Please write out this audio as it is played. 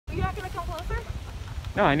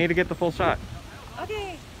No, I need to get the full shot.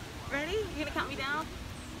 Okay, ready? You're gonna count me down?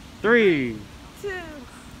 3, 2,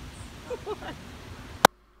 1.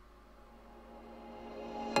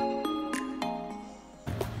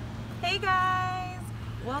 Hey guys!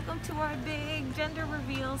 Welcome to our big gender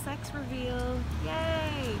reveal, sex reveal.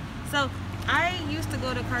 Yay! So, I used to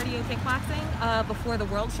go to cardio kickboxing before the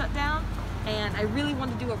world shut down, and I really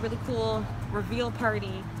wanted to do a really cool reveal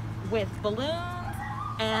party with balloons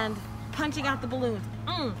and punching out the balloons.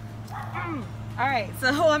 Alright,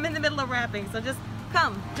 so I'm in the middle of rapping, so just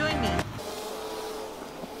come, join me.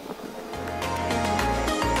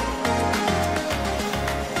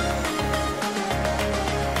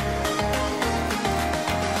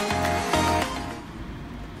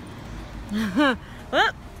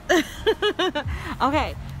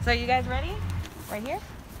 Okay, so you guys ready? Right here?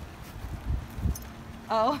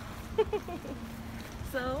 Oh.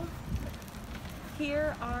 So,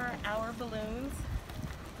 here are our balloons.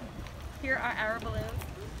 Here are our balloons.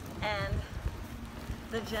 And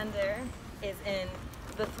the gender is in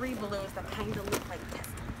the 3 balloons that kind of look like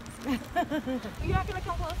pistons. You're not gonna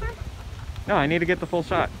come closer? No, I need to get the full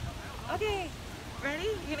shot. Okay, ready?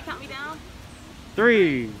 You're gonna count me down?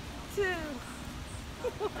 3, 2,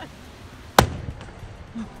 1.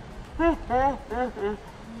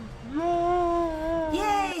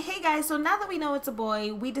 Yay! Hey guys, so now that we know it's a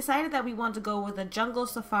boy, we decided that we want to go with a jungle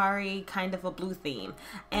safari kind of a blue theme.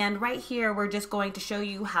 And right here, we're just going to show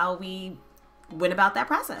you how we went about that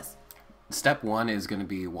process. Step 1 is going to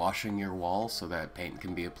be washing your walls so that paint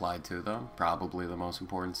can be applied to them. Probably the most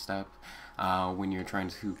important step when you're trying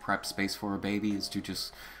to prep space for a baby is to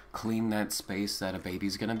just clean that space that a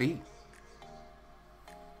baby's going to be.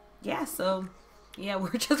 Yeah, so yeah,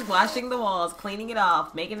 we're just washing the walls, cleaning it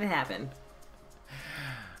off, making it happen.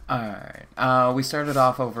 Alright, we started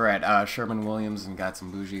off over at Sherwin-Williams and got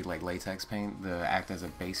some bougie like latex paint to act as a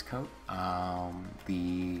base coat.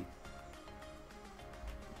 The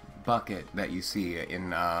bucket that you see in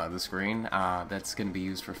the screen, that's going to be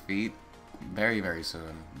used for feet very, very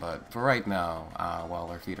soon. But for right now, while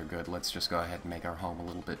our feet are good, let's just go ahead and make our home a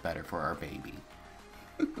little bit better for our baby.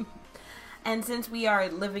 And since we are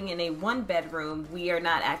living in a 1-bedroom, we are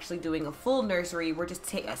not actually doing a full nursery. We're just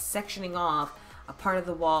sectioning off a part of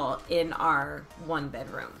the wall in our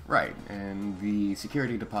 1-bedroom. Right, and the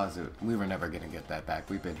security deposit, we were never going to get that back.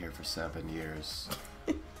 We've been here for 7 years.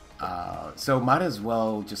 So might as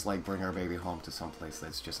well just like bring our baby home to someplace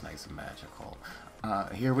that's just nice and magical.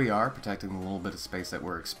 Here we are, protecting the little bit of space that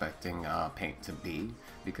we're expecting paint to be,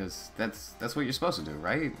 because that's what you're supposed to do,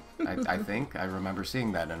 right? I think I remember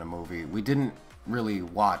seeing that in a movie. We didn't really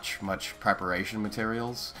watch much preparation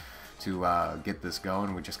materials to get this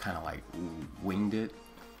going. We just kind of like winged it.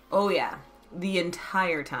 Oh yeah, the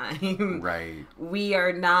entire time. Right. We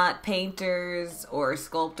are not painters or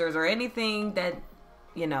sculptors or anything that,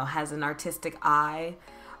 you know, has an artistic eye.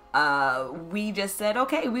 We just said,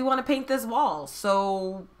 okay, we want to paint this wall.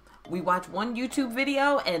 So we watched one YouTube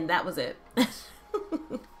video and that was it.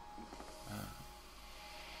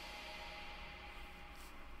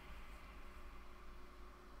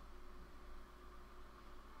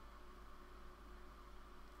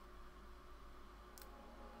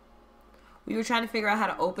 We were trying to figure out how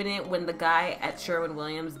to open it when the guy at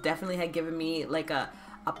Sherwin-Williams definitely had given me like a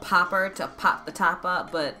popper to pop the top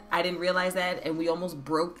up, but I didn't realize that, and we almost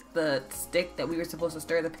broke the stick that we were supposed to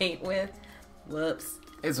stir the paint with. Whoops.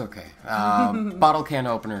 It's okay. Bottle can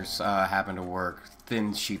openers happen to work.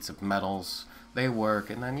 Thin sheets of metals, they work,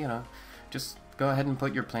 and then, you know, just go ahead and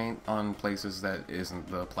put your paint on places that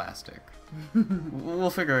isn't the plastic. We'll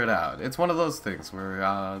figure it out. It's one of those things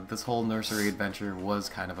where this whole nursery adventure was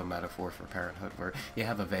kind of a metaphor for parenthood, where you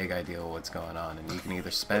have a vague idea of what's going on, and you can either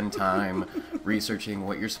spend time researching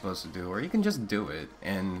what you're supposed to do, or you can just do it,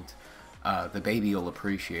 and the baby will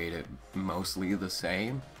appreciate it mostly the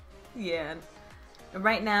same. Yeah.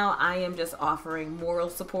 Right now, I am just offering moral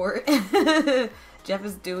support. Jeff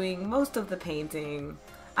is doing most of the painting.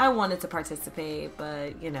 I wanted to participate,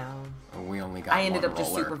 but, you know, we only got I ended one up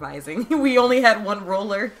just roller. supervising. We only had one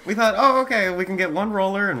roller. We thought, oh, okay, we can get one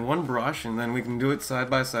roller and one brush, and then we can do it side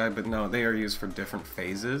by side, but no, they are used for different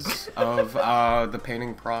phases of the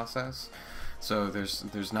painting process. So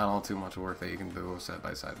there's not all too much work that you can do side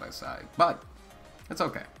by side by side, but it's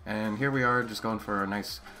okay. And here we are, just going for a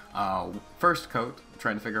nice first coat,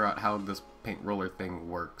 trying to figure out how this paint roller thing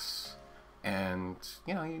works. And,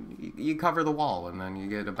 you know, you cover the wall, and then you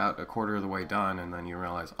get about a quarter of the way done, and then you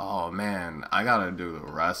realize, oh man, I gotta do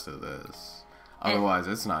the rest of this. Otherwise,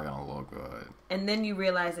 it's not gonna look good. And then you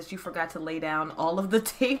realize that you forgot to lay down all of the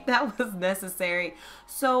tape that was necessary.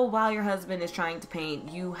 So while your husband is trying to paint,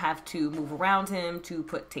 you have to move around him to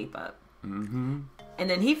put tape up. Mm-hmm. And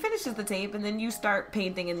then he finishes the tape, and then you start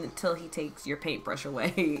painting until he takes your paintbrush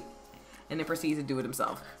away and then proceeds to do it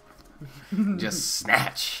himself. Just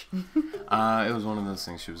snatch. It was one of those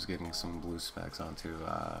things. She was getting some blue specks onto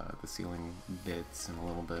the ceiling bits and a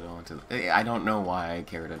little bit onto I don't know why I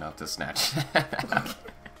cared enough to snatch.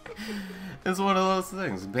 It's one of those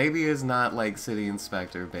things. Baby is not like city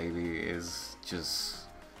inspector. Baby is just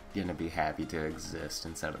gonna be happy to exist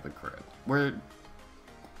inside of the crib where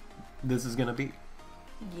this is gonna be.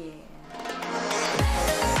 Yeah.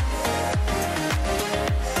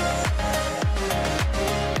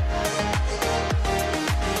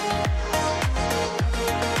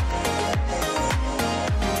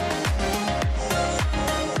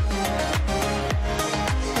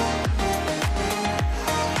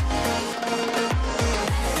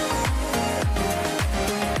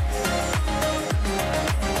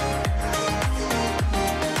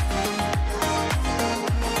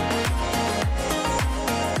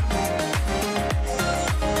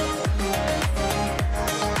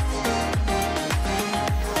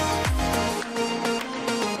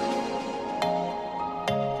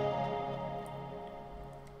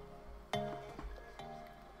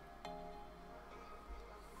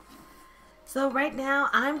 So right now,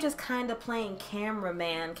 I'm just kind of playing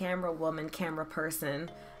cameraman, camera woman, camera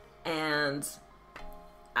person, and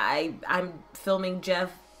I'm filming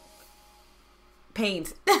Jeff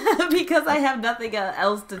paint because I have nothing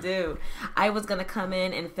else to do. I was gonna come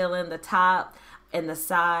in and fill in the top and the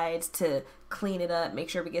sides to clean it up, make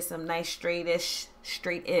sure we get some nice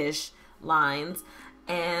straight-ish lines,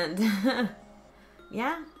 and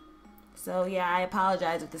yeah. So, yeah, I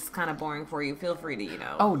apologize if this is kind of boring for you. Feel free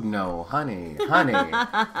to, Oh, no, honey.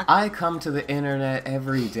 I come to the internet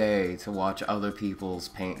every day to watch other people's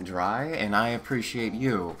paint dry, and I appreciate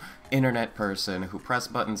you, internet person, who press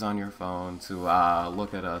buttons on your phone to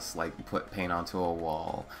look at us like put paint onto a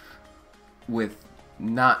wall with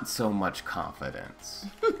not so much confidence.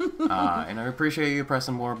 And I appreciate you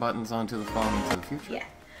pressing more buttons onto the phone into the future. Yeah.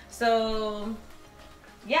 So,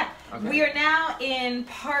 yeah. Okay. We are now in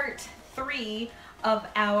part 3 of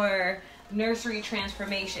our nursery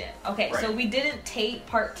transformation. Okay, right. So we didn't tape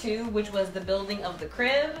part 2, which was the building of the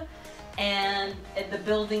crib and the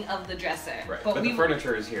building of the dresser. Right, but the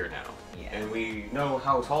furniture is here now. Yeah. And we know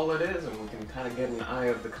how tall it is, and we can kind of get an eye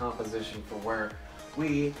of the composition for where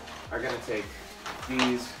we are going to take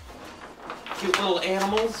these cute little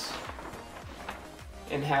animals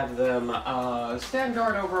and have them stand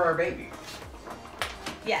guard over our baby.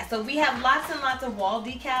 Yeah, so we have lots and lots of wall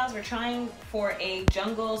decals. We're trying for a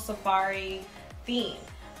jungle safari theme.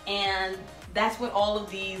 And that's what all of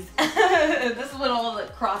these, this is what all the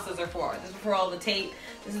crosses are for. This is for all the tape.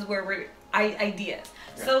 This is where we're, ideas.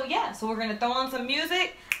 Yeah. So yeah, so we're gonna throw on some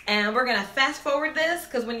music and we're gonna fast forward this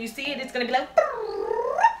because when you see it, it's gonna be like,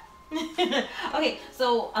 okay,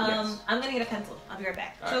 so yes. I'm gonna get a pencil. I'll be right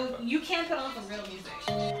back. All so right. You can put on some real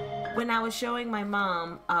music. When I was showing my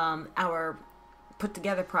mom our put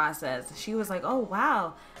together process, she was like, oh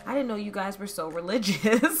wow, I didn't know you guys were so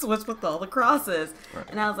religious. What's with all the crosses? Right.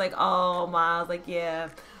 And I was like, oh ma, I was like, yeah,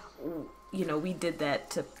 we did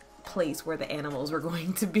that to place where the animals were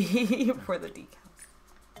going to be for the decals.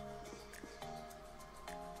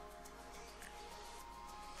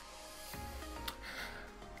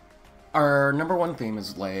 Our number one theme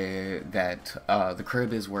is that the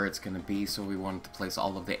crib is where it's going to be, so we wanted to place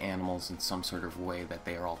all of the animals in some sort of way that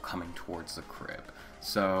they are all coming towards the crib.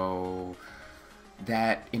 So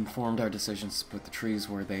that informed our decisions to put the trees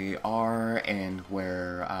where they are and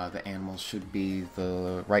where the animals should be.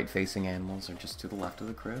 The right-facing animals are just to the left of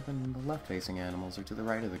the crib, and the left-facing animals are to the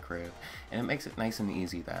right of the crib. And it makes it nice and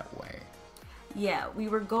easy that way. Yeah, we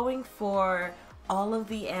were going for all of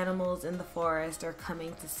the animals in the forest are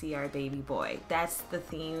coming to see our baby boy. That's the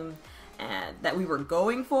theme that we were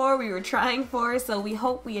going for, we were trying for, so we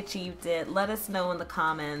hope we achieved it. Let us know in the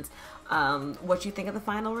comments what you think of the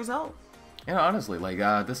final result. Yeah, honestly, like,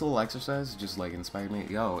 this little exercise just, like, inspired me.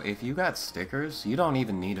 Yo, if you got stickers, you don't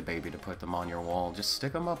even need a baby to put them on your wall. Just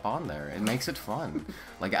stick them up on there. It makes it fun.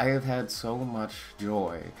 Like, I have had so much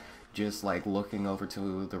joy just, like, looking over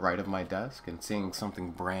to the right of my desk and seeing something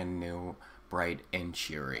brand new, bright and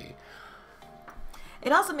cheery.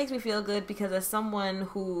 It also makes me feel good because as someone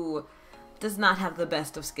who does not have the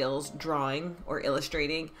best of skills drawing or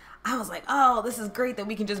illustrating, I was like, oh, this is great that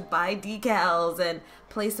we can just buy decals and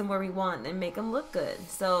place them where we want and make them look good.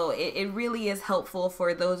 So it really is helpful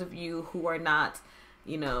for those of you who are not,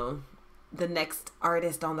 the next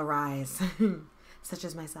artist on the rise, such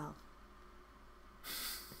as myself.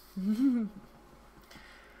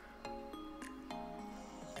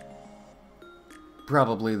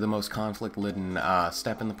 Probably the most conflict-laden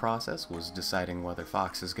step in the process was deciding whether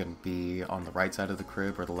Fox is going to be on the right side of the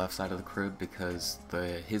crib or the left side of the crib, because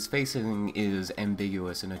his facing is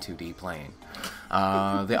ambiguous in a 2D plane.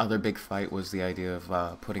 The other big fight was the idea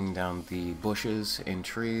of putting down the bushes in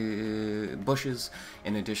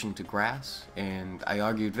addition to grass, and I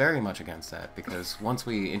argued very much against that, because once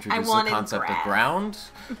we introduce the concept of ground,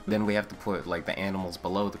 then we have to put like the animals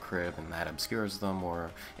below the crib, and that obscures them,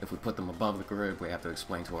 or if we put them above the crib, we have to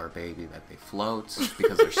explain to our baby that they float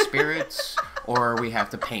because they're spirits, or we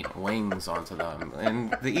have to paint wings onto them.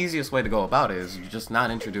 And the easiest way to go about it is you just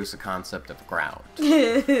not introduce the concept of ground.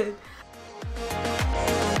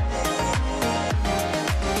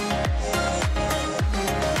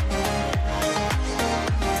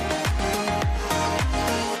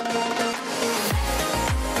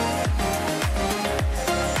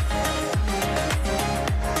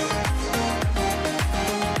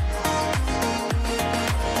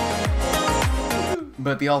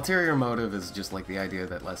 But the ulterior motive is just like the idea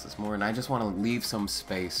that less is more, and I just want to leave some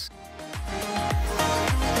space.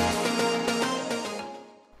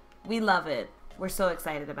 We love it. We're so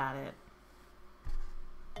excited about it.